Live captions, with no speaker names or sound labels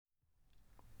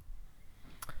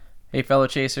Hey, fellow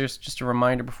chasers, just a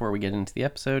reminder before we get into the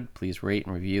episode, please rate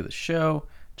and review the show.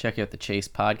 Check out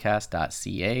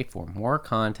thechasepodcast.ca for more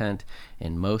content.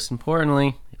 And most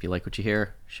importantly, if you like what you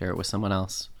hear, share it with someone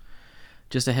else.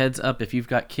 Just a heads up, if you've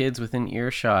got kids within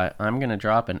earshot, I'm going to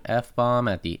drop an F-bomb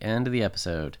at the end of the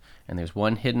episode. And there's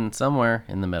one hidden somewhere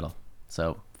in the middle.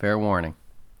 So, fair warning.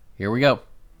 Here we go.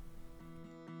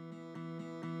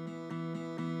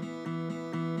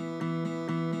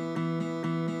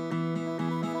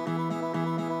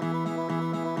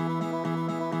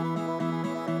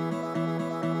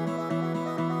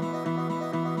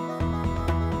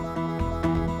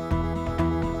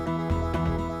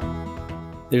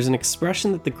 There's an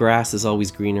expression that the grass is always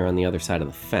greener on the other side of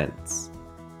the fence.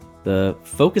 The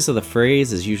focus of the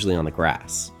phrase is usually on the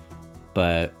grass.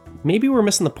 But maybe we're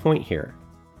missing the point here.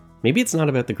 Maybe it's not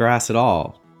about the grass at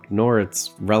all, nor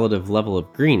its relative level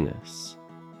of greenness.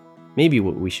 Maybe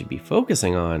what we should be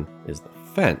focusing on is the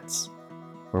fence.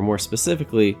 Or more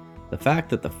specifically, the fact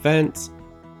that the fence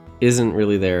isn't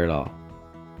really there at all.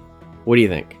 What do you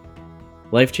think?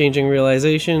 Life-changing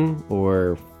realization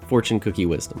or fortune cookie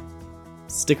wisdom?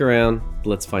 Stick around,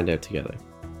 let's find out together.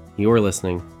 You're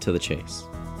listening to The Chase.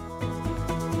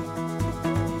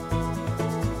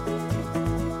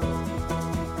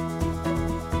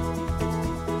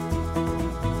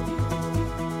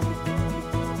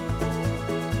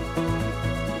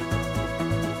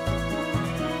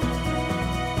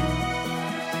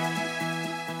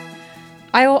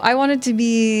 I wanted to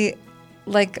be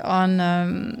like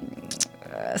on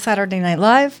Saturday Night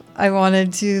Live. I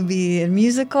wanted to be in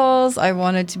musicals. I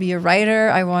wanted to be a writer.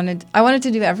 I wanted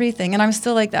to do everything. And I'm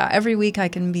still like that. Every week I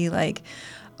can be like,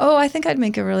 oh, I think I'd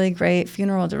make a really great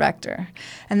funeral director.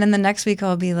 And then the next week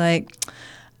I'll be like,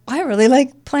 I really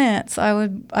like plants. I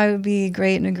would be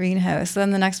great in a greenhouse.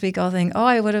 Then the next week I'll think, oh,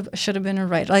 I should have been a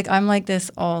writer. Like I'm like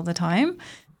this all the time.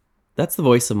 That's the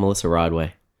voice of Melissa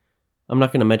Rodway. I'm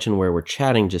not going to mention where we're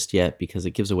chatting just yet because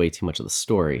it gives away too much of the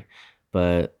story,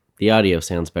 but the audio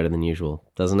sounds better than usual,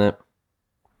 doesn't it?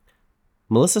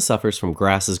 Melissa suffers from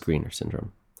grass is greener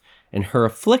syndrome, and her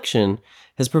affliction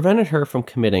has prevented her from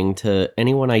committing to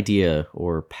any one idea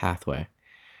or pathway.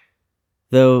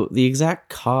 Though the exact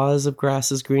cause of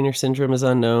grass is greener syndrome is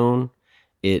unknown,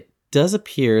 it does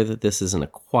appear that this is an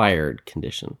acquired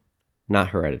condition, not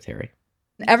hereditary.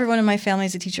 Everyone in my family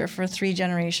is a teacher for 3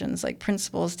 generations, like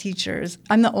principals, teachers.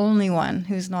 I'm the only one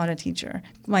who's not a teacher.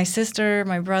 My sister,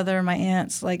 my brother, my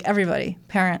aunts, like everybody,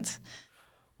 parents.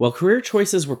 While career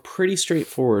choices were pretty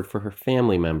straightforward for her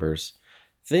family members,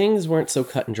 things weren't so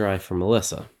cut and dry for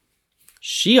Melissa.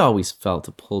 She always felt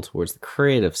a pull towards the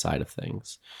creative side of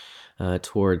things,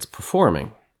 towards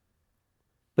performing.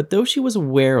 But though she was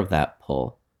aware of that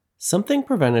pull, something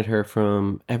prevented her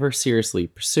from ever seriously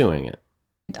pursuing it.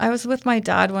 I was with my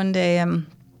dad one day and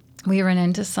we ran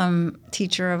into some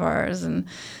teacher of ours and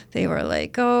they were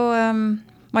like,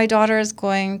 my daughter is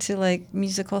going to like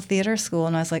musical theater school.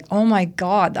 And I was like, oh my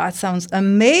God, that sounds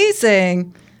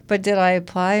amazing. But did I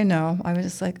apply? No. I was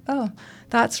just like, oh,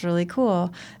 that's really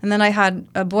cool. And then I had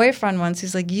a boyfriend once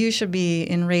who's like, you should be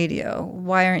in radio.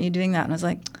 Why aren't you doing that? And I was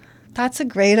like, that's a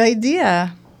great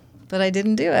idea. But I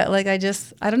didn't do it. Like I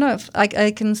don't know if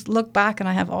I can look back and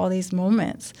I have all these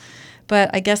moments.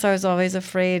 But I guess I was always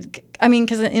afraid. I mean,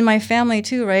 because in my family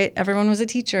too, right? Everyone was a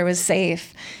teacher. It was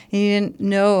safe. And you didn't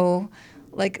know,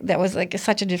 like, that was like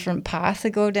such a different path to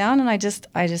go down. And I just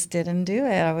didn't do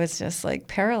it. I was just like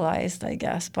paralyzed, I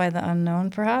guess, by the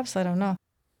unknown, perhaps. I don't know.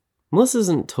 Melissa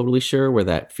isn't totally sure where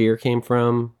that fear came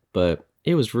from, but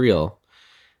it was real.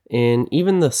 And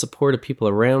even the support of people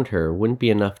around her wouldn't be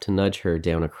enough to nudge her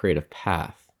down a creative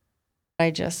path.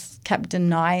 I just kept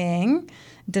denying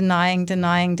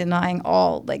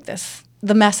all like this,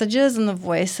 the messages and the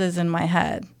voices in my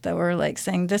head that were like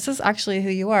saying, this is actually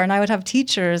who you are. And I would have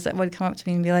teachers that would come up to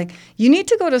me and be like, you need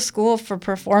to go to school for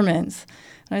performance.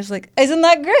 And I was like, isn't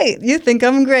that great? You think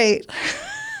I'm great.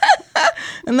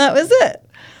 And that was it.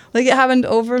 Like it happened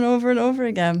over and over and over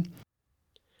again.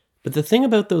 But the thing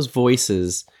about those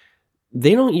voices,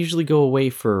 they don't usually go away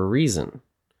for a reason.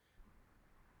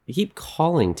 They keep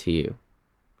calling to you.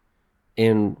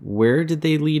 And where did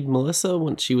they lead Melissa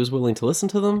once she was willing to listen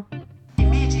to them?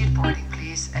 Immediate boarding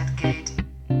please at gate.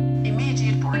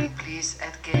 Immediate boarding please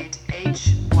at gate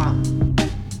H1.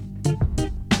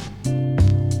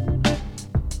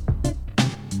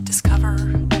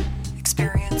 Discover,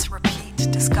 experience, repeat.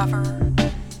 Discover,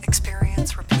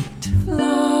 experience, repeat.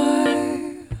 Fly.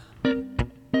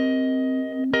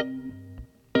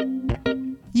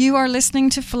 You are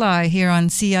listening to Fly here on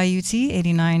CIUT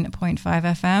 89.5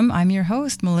 FM. I'm your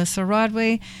host, Melissa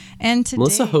Rodway, and today...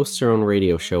 Melissa hosts her own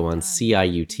radio show on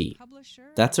CIUT.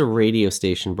 That's a radio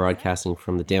station broadcasting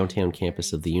from the downtown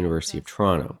campus of the University of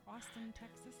Toronto.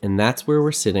 And that's where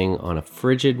we're sitting on a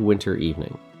frigid winter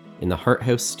evening, in the Hart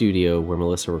House studio where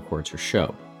Melissa records her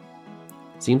show.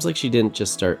 Seems like she didn't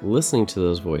just start listening to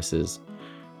those voices,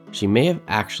 she may have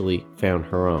actually found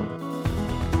her own.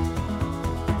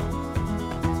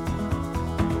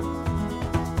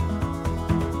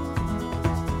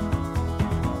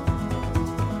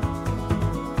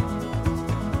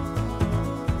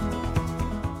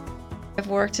 I've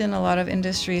worked in a lot of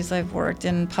industries. I've worked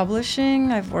in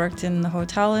publishing, I've worked in the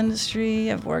hotel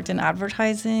industry, I've worked in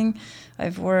advertising,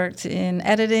 I've worked in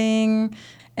editing.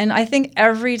 And I think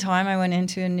every time I went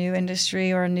into a new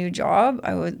industry or a new job,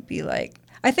 I would be like,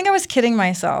 I think I was kidding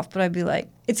myself, but I'd be like,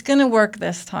 it's going to work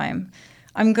this time.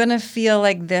 I'm going to feel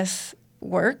like this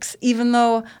works, even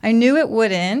though I knew it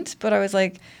wouldn't, but I was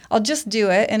like, I'll just do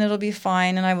it and it'll be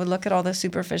fine. And I would look at all the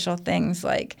superficial things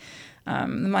like, the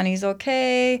money's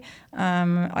okay.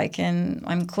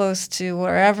 I'm close to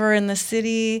wherever in the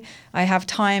city. I have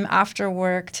time after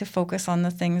work to focus on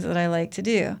the things that I like to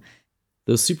do.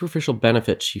 Those superficial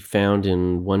benefits she found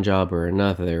in one job or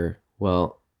another,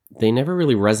 well, they never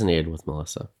really resonated with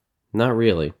Melissa. Not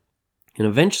really. And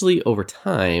eventually, over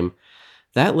time,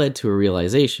 that led to a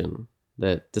realization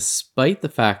that despite the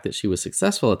fact that she was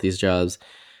successful at these jobs,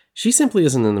 she simply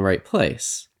isn't in the right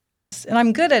place. And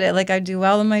I'm good at it. Like, I do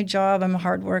well in my job. I'm a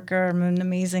hard worker. I'm an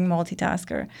amazing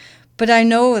multitasker. But I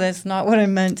know that's not what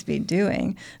I'm meant to be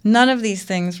doing. None of these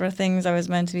things were things I was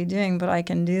meant to be doing, but I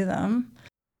can do them.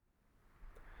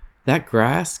 That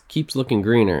grass keeps looking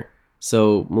greener,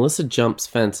 so Melissa jumps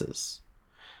fences.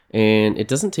 And it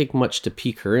doesn't take much to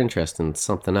pique her interest in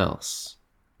something else.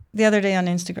 The other day on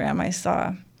Instagram, I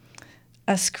saw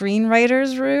a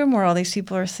screenwriter's room where all these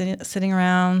people are sitting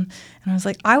around. And I was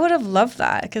like, I would have loved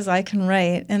that because I can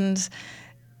write. And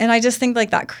I just think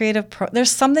like that creative,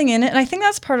 there's something in it. And I think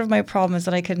that's part of my problem is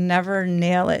that I could never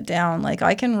nail it down. Like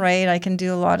I can write, I can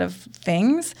do a lot of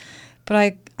things,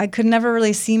 but I could never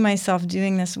really see myself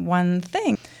doing this one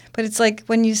thing. But it's like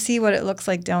when you see what it looks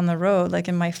like down the road, like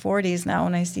in my 40s now,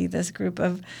 when I see this group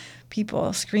of people,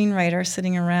 screenwriters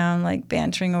sitting around like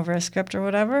bantering over a script or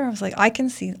whatever, I was like, I can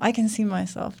see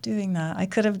myself doing that. I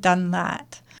could have done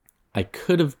that. I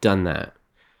could have done that.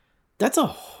 That's a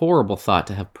horrible thought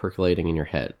to have percolating in your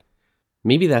head.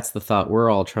 Maybe that's the thought we're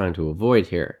all trying to avoid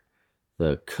here.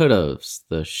 The could-haves,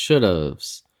 the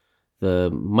should-haves, the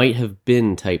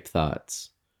might-have-been type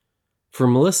thoughts. For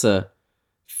Melissa,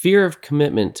 fear of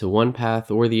commitment to one path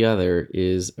or the other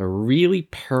is a really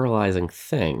paralyzing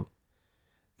thing.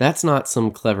 That's not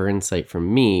some clever insight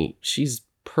from me. She's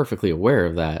perfectly aware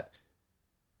of that.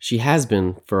 She has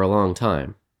been for a long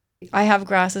time. I have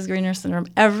grass is greener syndrome.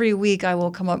 Every week I will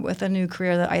come up with a new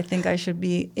career that I think I should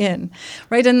be in,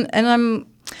 right? And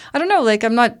I don't know, like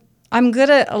I'm good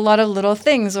at a lot of little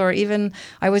things, or even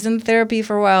I was in therapy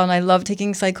for a while and I love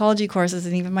taking psychology courses,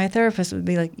 and even my therapist would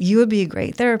be like, you would be a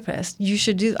great therapist. You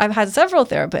should do, I've had several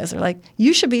therapists are like,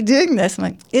 you should be doing this. I'm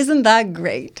like, isn't that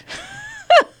great?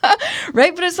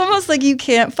 Right? But it's almost like you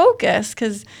can't focus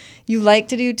because you like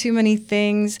to do too many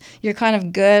things. You're kind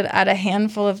of good at a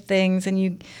handful of things,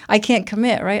 and I can't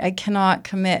commit, right? I cannot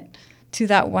commit to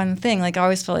that one thing. Like I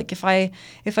always feel like if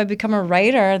I become a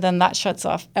writer, then that shuts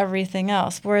off everything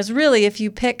else. Whereas really, if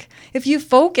you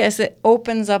focus, it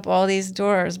opens up all these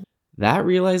doors. That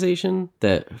realization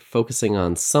that focusing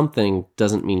on something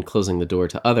doesn't mean closing the door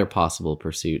to other possible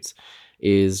pursuits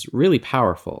is really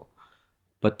powerful.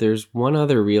 But there's one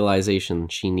other realization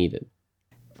she needed.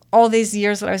 All these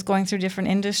years that I was going through different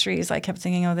industries, I kept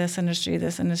thinking, oh, this industry,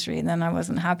 and then I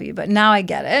wasn't happy. But now I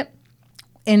get it,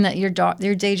 in that your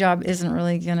day job isn't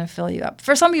really going to fill you up.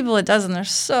 For some people it does, and they're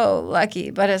so lucky,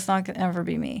 but it's not going to ever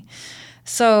be me.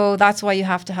 So that's why you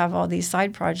have to have all these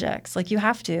side projects. Like you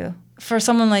have to. For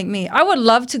someone like me, I would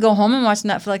love to go home and watch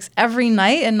Netflix every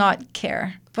night and not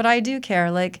care. But I do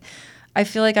care. Like I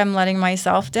feel like I'm letting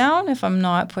myself down if I'm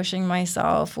not pushing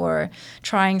myself or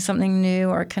trying something new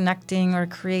or connecting or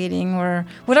creating or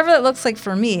whatever that looks like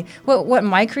for me. What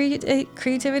my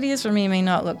creativity is for me may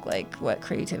not look like what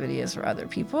creativity is for other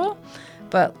people,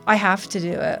 but I have to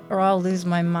do it or I'll lose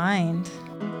my mind.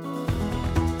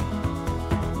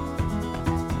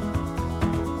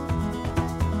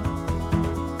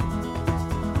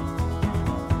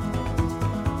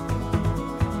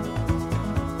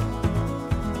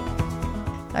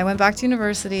 I went back to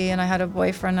university and I had a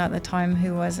boyfriend at the time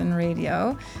who was in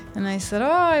radio. And I said, oh,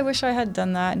 I wish I had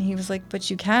done that. And he was like,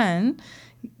 but you can.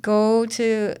 I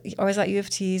was at U of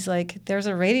T. He's like, there's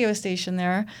a radio station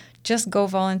there. Just go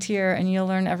volunteer and you'll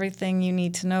learn everything you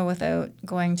need to know without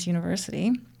going to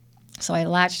university. So I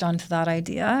latched onto that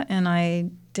idea and I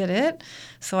did it.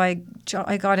 So I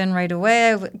got in right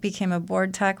away. I became a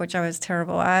board tech, which I was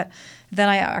terrible at. Then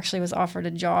I actually was offered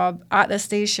a job at the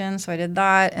station, so I did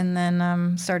that, and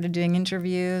then started doing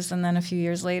interviews. And then a few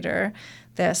years later,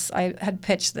 I had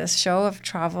pitched this show of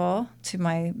travel to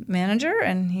my manager,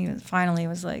 and he finally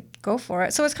was like, "Go for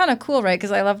it." So it's kind of cool, right?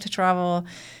 Because I love to travel,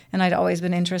 and I'd always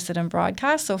been interested in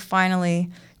broadcast. So finally,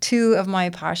 two of my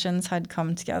passions had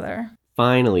come together.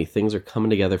 Finally, things are coming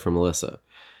together for Melissa.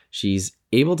 She's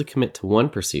able to commit to one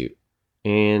pursuit,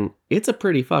 and it's a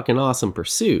pretty fucking awesome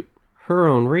pursuit. Her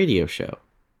own radio show.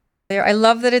 I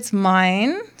love that it's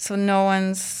mine, so no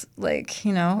one's like,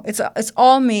 it's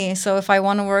all me. So if I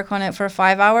want to work on it for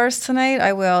 5 hours tonight,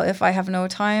 I will. If I have no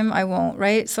time, I won't,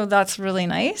 right? So that's really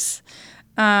nice.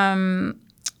 I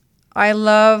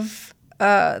love,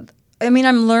 I'm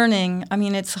learning.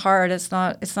 It's hard. It's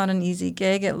not an easy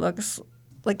gig. It looks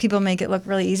like people make it look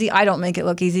really easy. I don't make it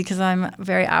look easy because I'm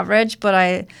very average, but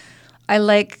I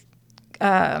like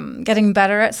getting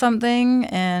better at something.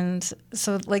 And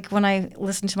so like when I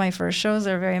listen to my first shows,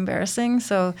 they're very embarrassing.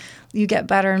 So you get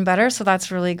better and better. So that's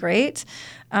really great.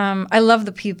 I love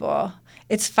the people.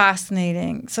 It's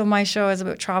fascinating. So my show is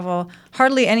about travel.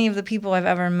 Hardly any of the people I've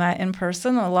ever met in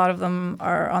person. A lot of them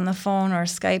are on the phone or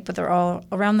Skype, but they're all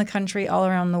around the country, all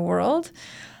around the world.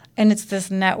 And it's this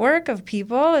network of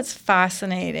people. It's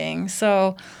fascinating.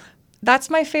 So that's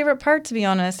my favorite part, to be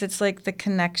honest. It's like the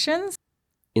connections.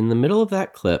 In the middle of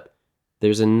that clip,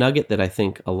 there's a nugget that I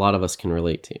think a lot of us can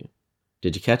relate to.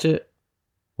 Did you catch it?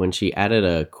 When she added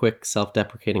a quick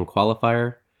self-deprecating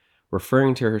qualifier,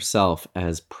 referring to herself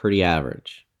as pretty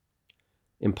average.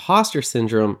 Imposter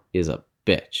syndrome is a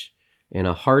bitch and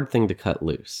a hard thing to cut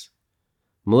loose.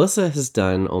 Melissa has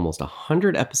done almost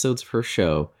 100 episodes of her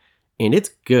show, and it's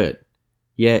good.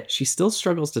 Yet she still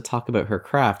struggles to talk about her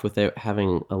craft without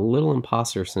having a little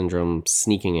imposter syndrome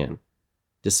sneaking in.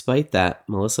 Despite that,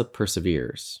 Melissa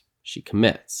perseveres. She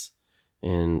commits.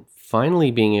 And finally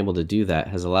being able to do that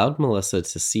has allowed Melissa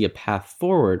to see a path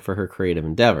forward for her creative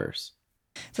endeavors.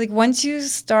 It's like once you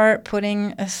start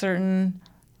putting a certain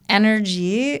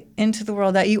energy into the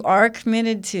world that you are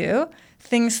committed to,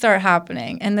 things start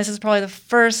happening. And this is probably the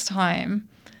first time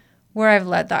where I've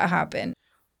let that happen.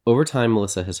 Over time,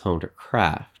 Melissa has honed her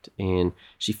craft, and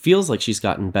she feels like she's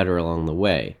gotten better along the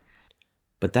way.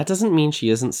 But that doesn't mean she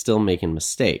isn't still making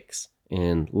mistakes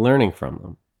and learning from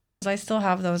them. I still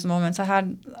have those moments. I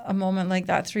had a moment like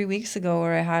that 3 weeks ago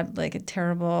where I had like a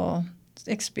terrible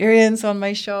experience on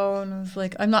my show, and I was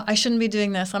like, I shouldn't be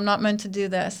doing this. I'm not meant to do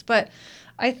this. But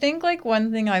I think like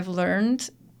one thing I've learned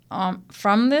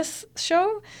from this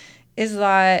show is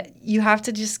that you have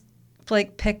to just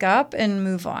like pick up and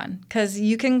move on, because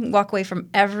you can walk away from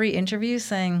every interview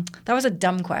saying that was a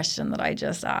dumb question that I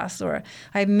just asked, or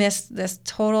I missed this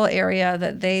total area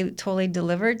that they totally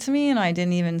delivered to me and I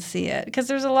didn't even see it, because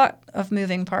there's a lot of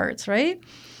moving parts, right?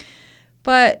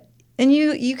 But and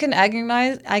you can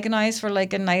agonize for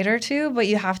like a night or two, but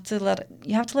you have to let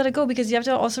it go, because you have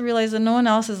to also realize that no one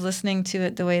else is listening to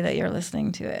it the way that you're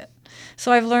listening to it.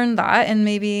 So I've learned that, and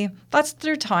maybe that's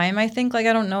through time. I think like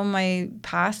I don't know my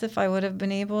past if I would have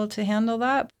been able to handle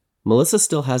that. Melissa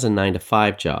still has a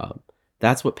 9-to-5 job.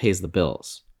 That's what pays the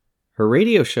bills. Her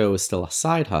radio show is still a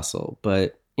side hustle,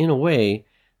 but in a way,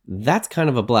 that's kind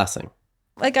of a blessing.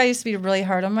 Like I used to be really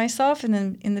hard on myself, and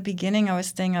then in the beginning I was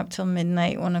staying up till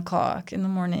midnight, 1 o'clock in the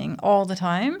morning all the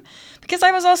time, because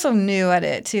I was also new at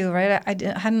it too, right?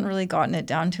 I hadn't really gotten it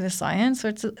down to a science, so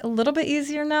it's a little bit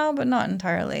easier now, but not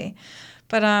entirely.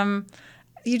 But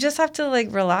you just have to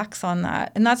like relax on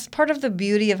that, and that's part of the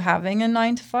beauty of having a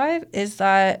 9-to-5 is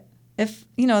that if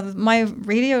my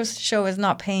radio show is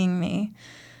not paying me,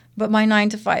 but my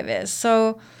 9-to-5 is.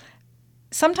 So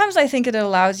sometimes I think it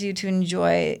allows you to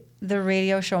enjoy the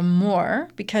radio show more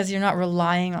because you're not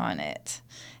relying on it.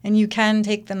 And you can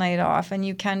take the night off and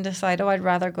you can decide, I'd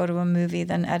rather go to a movie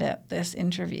than edit this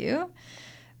interview.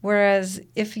 Whereas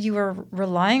if you were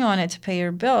relying on it to pay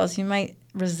your bills, you might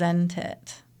resent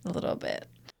it a little bit.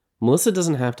 Melissa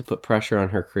doesn't have to put pressure on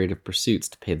her creative pursuits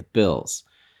to pay the bills.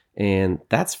 And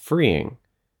that's freeing.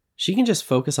 She can just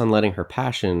focus on letting her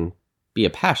passion be a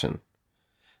passion,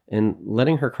 and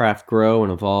letting her craft grow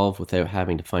and evolve without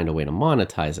having to find a way to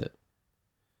monetize it.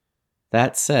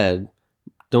 That said,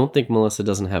 don't think Melissa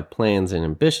doesn't have plans and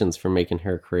ambitions for making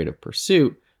her creative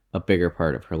pursuit a bigger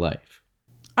part of her life.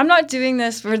 I'm not doing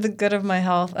this for the good of my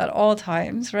health at all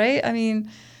times, right? I mean,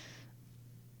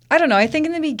 I don't know. I think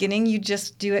in the beginning you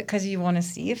just do it because you want to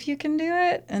see if you can do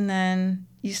it, and then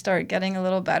you start getting a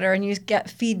little better and you get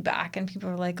feedback and people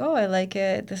are like, oh, I like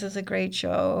it. This is a great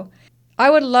show. I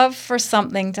would love for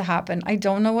something to happen. I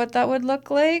don't know what that would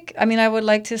look like. I mean, I would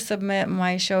like to submit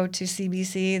my show to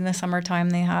CBC in the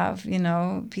summertime. They have,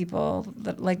 people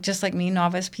that just like me,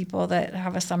 novice people that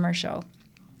have a summer show.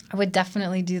 I would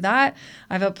definitely do that.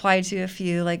 I've applied to a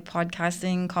few like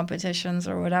podcasting competitions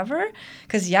or whatever,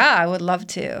 because I would love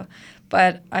to.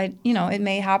 But it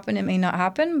may happen, it may not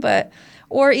happen.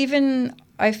 Or even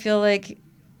I feel like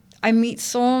I meet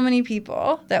so many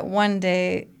people that one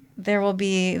day there will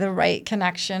be the right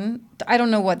connection. I don't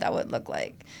know what that would look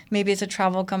like. Maybe it's a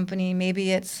travel company.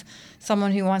 Maybe it's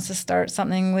someone who wants to start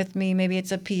something with me. Maybe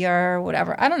it's a PR or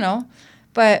whatever. I don't know.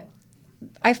 But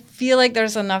I feel like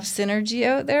there's enough synergy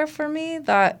out there for me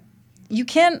that you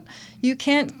can't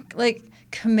like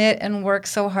commit and work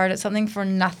so hard at something for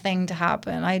nothing to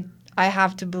happen. I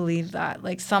have to believe that.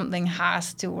 Like something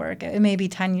has to work. It may be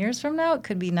 10 years from now. It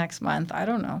could be next month. I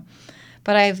don't know.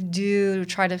 But I do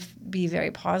try to be very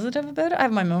positive about it. I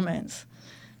have my moments,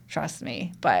 trust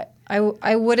me. But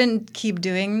I wouldn't keep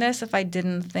doing this if I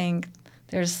didn't think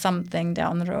there's something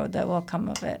down the road that will come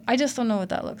of it. I just don't know what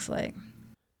that looks like.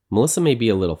 Melissa may be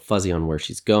a little fuzzy on where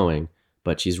she's going,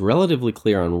 but she's relatively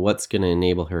clear on what's going to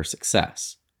enable her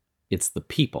success. It's the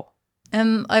people.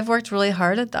 And I've worked really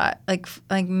hard at that, like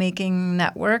making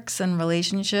networks and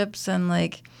relationships and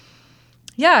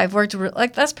I've worked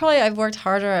I've worked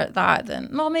harder at that than,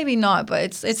 well, maybe not,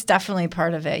 but it's definitely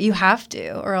part of it. You have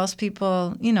to, or else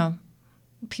people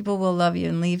will love you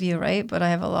and leave you, right? But I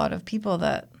have a lot of people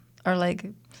that are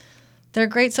they're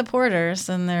great supporters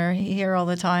and they're here all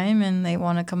the time and they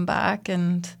want to come back.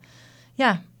 And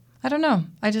I don't know.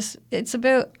 It's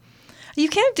about, you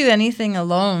can't do anything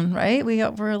alone, right? We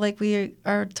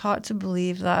are taught to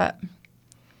believe that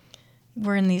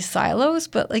we're in these silos,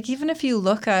 but even if you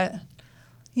look at,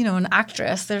 an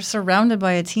actress, they're surrounded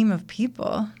by a team of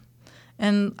people.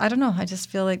 And I don't know, I just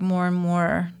feel like more and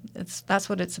more that's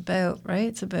what it's about, right?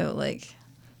 It's about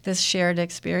this shared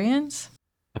experience.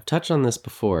 I've touched on this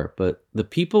before, but the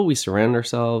people we surround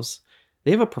ourselves,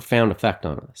 they have a profound effect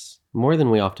on us, more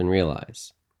than we often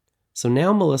realize. So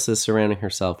now Melissa is surrounding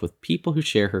herself with people who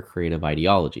share her creative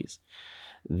ideologies.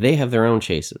 They have their own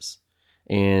chases,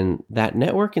 and that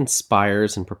network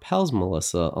inspires and propels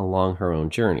Melissa along her own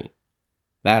journey.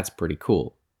 That's pretty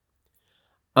cool.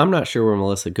 I'm not sure where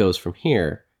Melissa goes from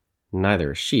here,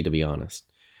 neither is she, to be honest,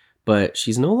 but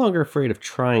she's no longer afraid of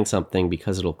trying something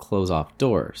because it'll close off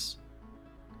doors.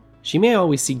 She may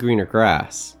always see greener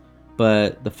grass,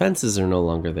 but the fences are no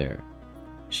longer there.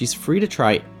 She's free to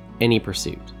try any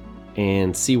pursuit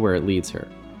and see where it leads her.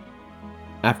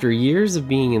 After years of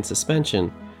being in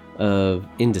suspension, of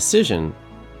indecision,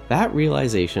 that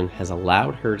realization has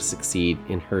allowed her to succeed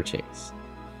in her chase.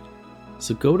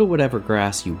 So go to whatever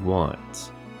grass you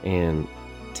want and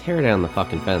tear down the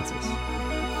fucking fences.